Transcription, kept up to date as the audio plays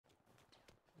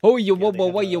Oh, you Yeah,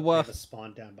 what you they have a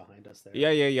spawn down behind us there.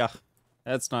 Yeah.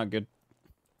 That's not good.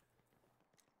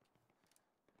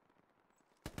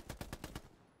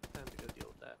 Time to go deal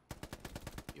with that.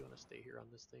 You want to stay here on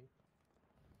this thing?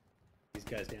 These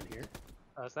guys down here.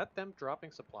 Is that them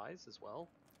dropping supplies as well?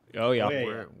 Oh yeah. Oh,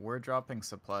 yeah. We're dropping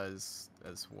supplies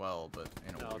as well, but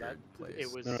in a weird place.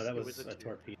 It was. No, that it was a tier.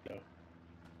 torpedo.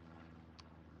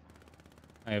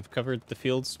 I have covered the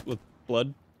fields with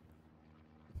blood.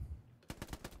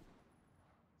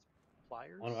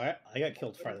 Pliers? Oh, no, I got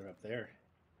killed farther up there.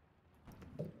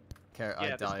 Okay, Yeah, I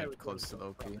this guy died was close to the going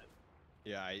OP. from it.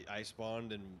 Yeah, I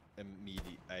spawned and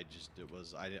immediately I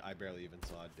barely even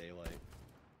saw daylight.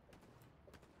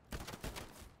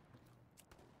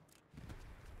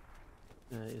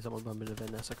 Is someone bumping into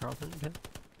Vanessa Carlton again?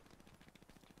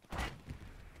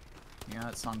 Yeah,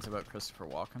 that song's about Christopher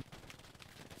Walken.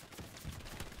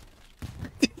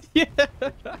 Yeah.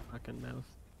 Fucking mouth.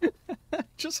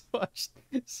 Just watched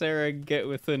Sarah get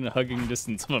within hugging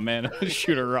distance of a man and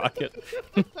shoot a rocket.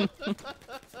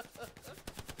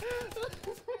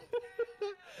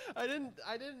 I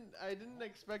didn't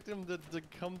expect him to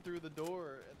come through the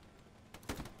door.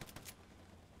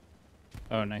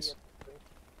 Oh, nice.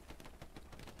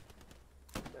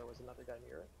 There was another guy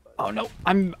near it. But... Oh no,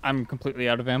 I'm completely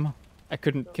out of ammo. I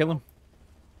couldn't kill him.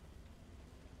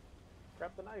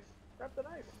 Grab the knife! Grab the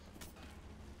knife!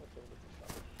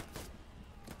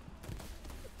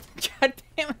 God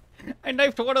damn it! I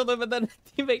knifed one of them and then a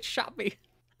teammate shot me.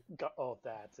 Oh,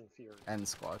 that's infuriating. End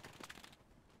squad.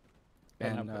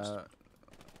 And And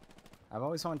I've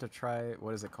always wanted to try,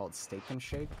 what is it called? Steak and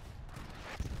Shake?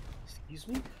 Excuse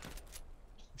me?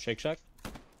 Shake Shack?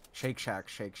 Shake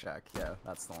Shack, yeah,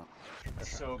 that's the one.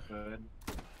 That's so good.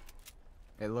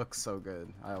 It looks so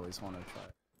good. I always wanted to try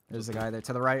it. There's a guy there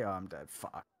to the right. Oh, I'm dead.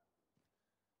 Fuck.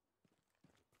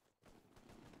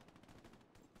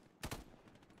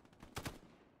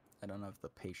 I don't have the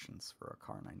patience for a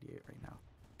car 98 right now.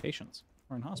 Patience.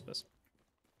 We're in hospice.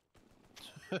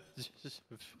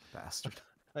 Bastard.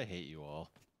 I hate you all.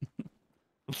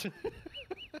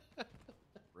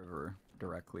 River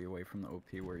directly away from the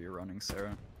OP where you're running,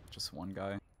 Sarah. Just one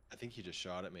guy. I think he just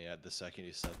shot at me at the second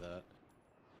he said that.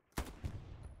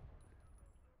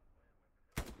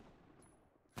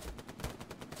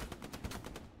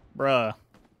 Bruh.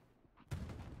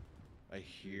 I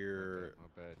hear My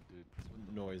bad, dude.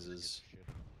 noises.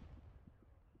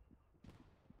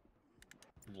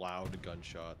 Loud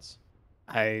gunshots.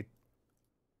 I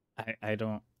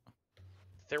don't.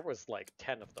 There was like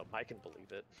 10 of them, I can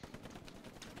believe it.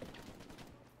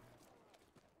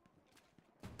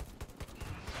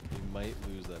 We might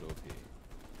lose that OP.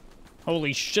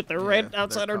 Holy shit, they're Yeah, right they're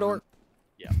outside our door.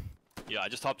 Yeah, I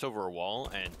just hopped over a wall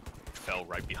and fell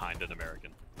right behind an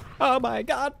American. Oh my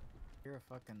god. You're a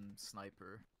fucking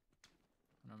sniper.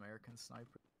 An American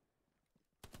sniper.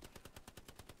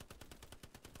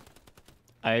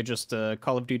 I just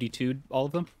Call of Duty 2'd all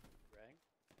of them.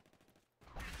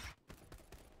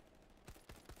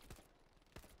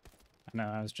 No,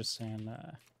 I was just saying,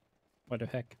 what the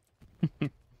heck. Oh,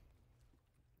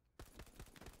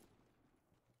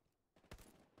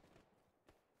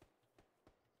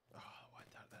 why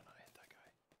did I hit that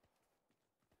guy?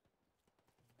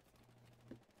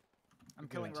 I'm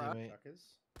killing Good Rock. teammate.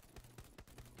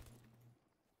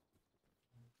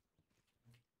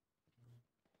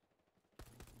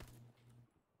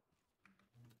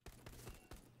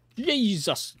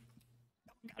 Jesus!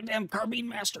 Goddamn carbine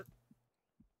master!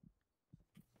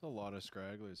 There's a lot of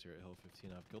scragglers here at Hill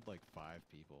 15. I've killed like 5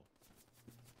 people.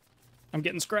 I'm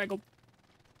getting scraggled.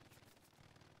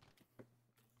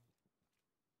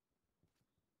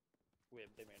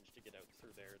 They managed to get out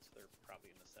through there, so they're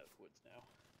probably in the South Woods now.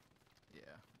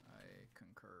 Yeah, I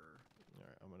concur.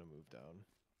 Alright, I'm gonna move down.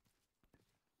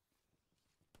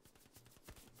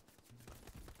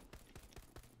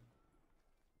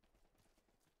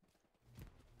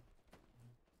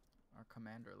 Our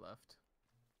commander left.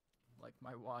 Like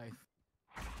my wife.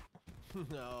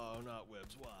 No, not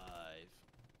Webb's wife.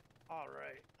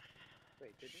 Alright.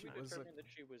 Wait, did She you was determine that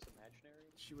she was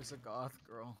imaginary? She was a goth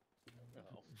girl.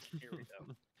 Oh, here we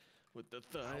go. With the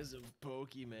thighs of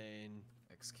Pokemon.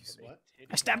 Excuse me. What?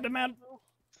 I stabbed him out.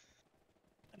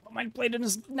 I put my blade in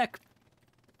his neck.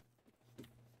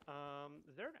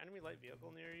 Is there an enemy light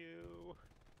vehicle near you,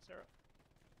 Sarah?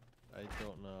 I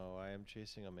don't know. I am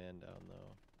chasing a man down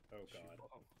though. Oh god.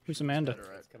 Who's Amanda?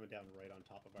 It's coming down right on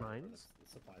top of our Mines? The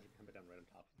supplies are coming down right on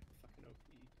top of the fucking OP.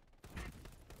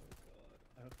 Oh god.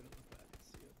 I hope I don't look back and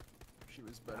see it. She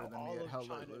was better than me at Hell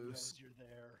Let Loose. You're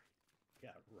there.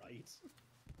 Yeah, right?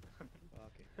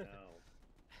 Fucking hell.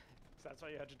 So that's why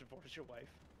you had to divorce your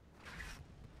wife.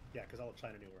 Yeah, because all of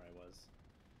China knew where I was.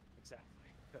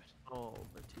 Exactly. Good. Oh,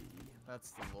 Betty.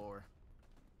 That's the lore.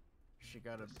 She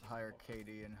got a higher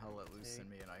KD and hell let loose than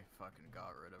me, and I fucking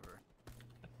got rid of her.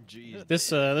 Jeez.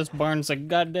 This barn's a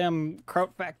goddamn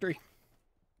kraut factory.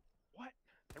 What?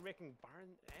 They're making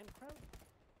barn and kraut? What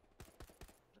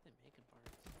are they making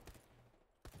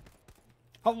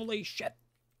barns? Holy shit!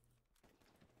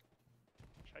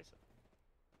 Scheisse.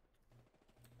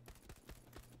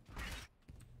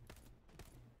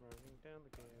 Running down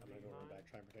the I'm gonna go run back,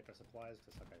 try and protect our supplies,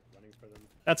 because like I'm running for them.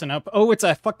 That's an up. Oh, it's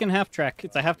a fucking half track.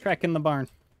 It's a half track in the barn.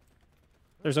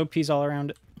 There's OPs all around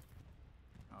it.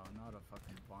 Oh, not a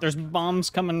fucking barn. There's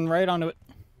bombs coming right onto it.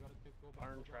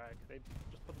 barn track. They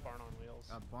just put the barn on wheels.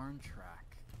 A barn track.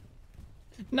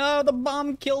 No, the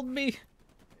bomb killed me.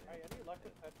 Hey, any luck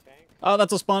with that tank? Oh,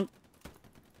 that's a spawn.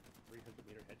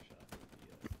 300-meter headshot.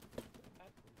 I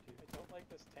don't like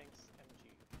this tank's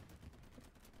MG.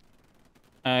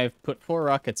 I've put 4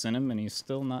 rockets in him, and he's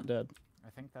still not dead. I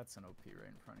think that's an OP right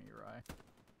in front of you, Rye.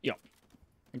 Yep.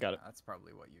 I got it. That's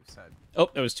probably what you said. Oh,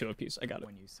 that was 2 OPs. I got it.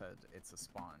 When you said it's a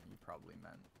spawn, you probably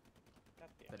meant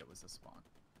that it was a spawn.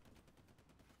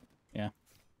 Yeah.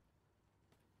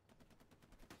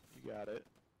 You got it.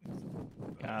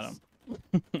 Got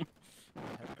him.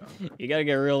 You gotta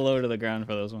get real low to the ground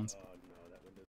for those ones.